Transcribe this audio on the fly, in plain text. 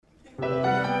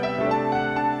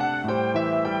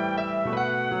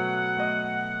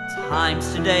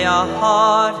Times today are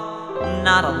hard,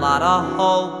 not a lot of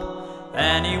hope.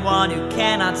 Anyone who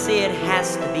cannot see it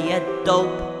has to be a dope.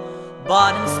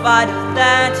 But in spite of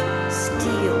that,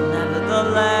 still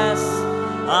nevertheless,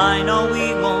 I know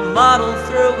we will muddle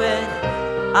through it,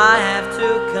 I have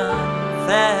to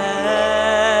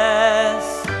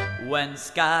confess. When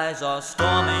skies are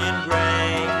stormy and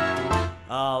gray,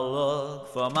 I'll look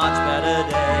for much better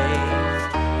days.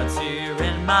 A tear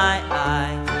in my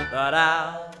eye, but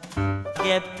I'll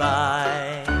get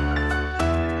by.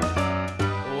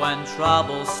 When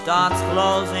trouble starts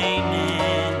closing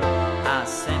in, I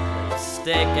simply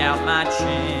stick out my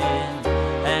chin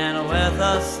and with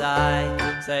a sigh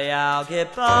say I'll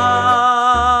get by.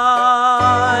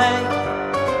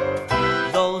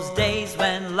 Those days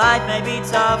when life may be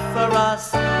tough for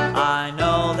us, I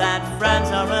know that friends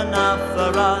are enough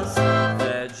for us.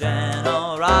 Their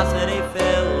generosity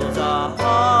fills our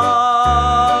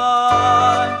hearts.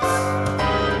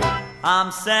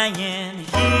 I'm saying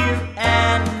here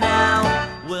and now,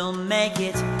 we'll make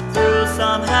it through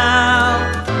somehow.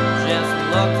 Just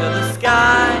look to the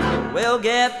sky, we'll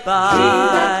get by. Gee,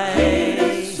 that kid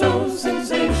is so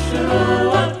sensational.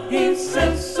 What he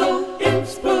says so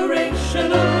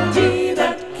inspirational. Gee,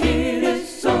 that kid is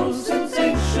so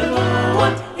sensational.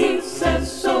 What he says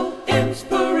so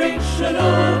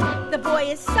inspirational. The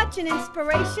boy is such an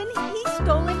inspiration, he's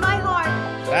stolen my heart.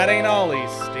 That ain't all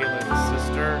he's stealing,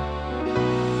 sister.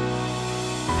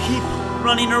 People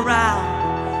running around,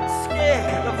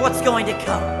 scared of what's going to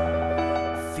come,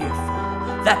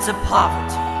 fearful that to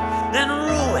poverty, then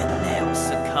ruin they'll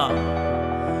succumb.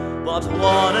 But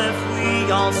what if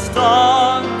we all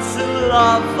start to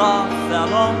love our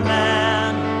fellow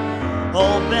man,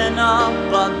 open up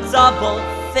a double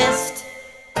fist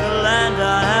to lend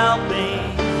a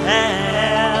helping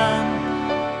hand?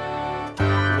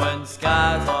 When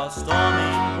skies are stormy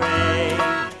and gray,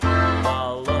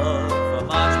 I'll look for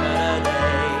much better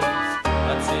days.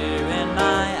 A tear in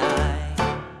my eye,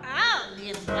 I'll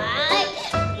get by.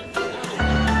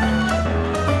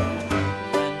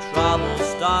 when trouble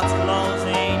starts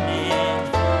closing in,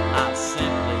 I'll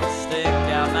simply stick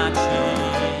out my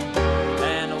chin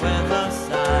and with a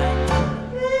sigh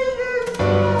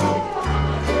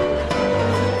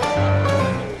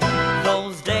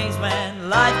those days when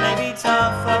life may be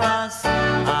tough for us,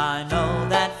 I know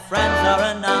that friends are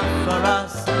enough for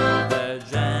us. Their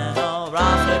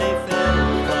generosity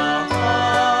fills our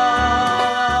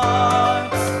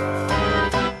hearts.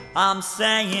 I'm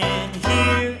saying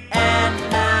here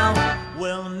and now,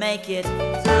 we'll make it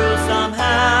through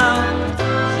somehow.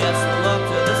 Just look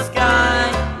to the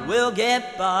sky, we'll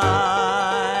get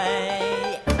by.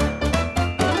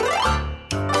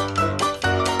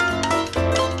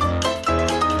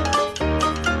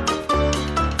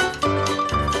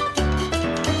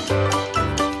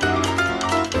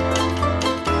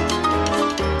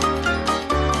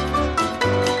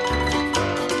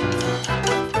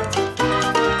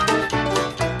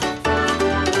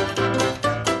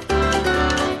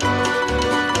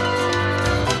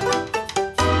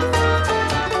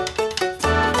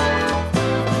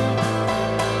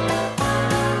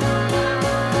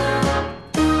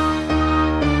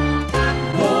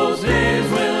 Those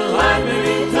days when life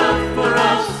may be tough for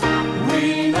us,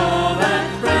 we know that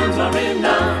friends are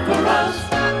enough for us.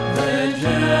 Their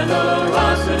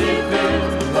generosity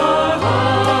fills our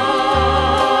hearts.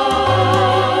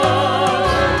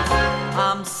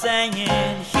 I'm saying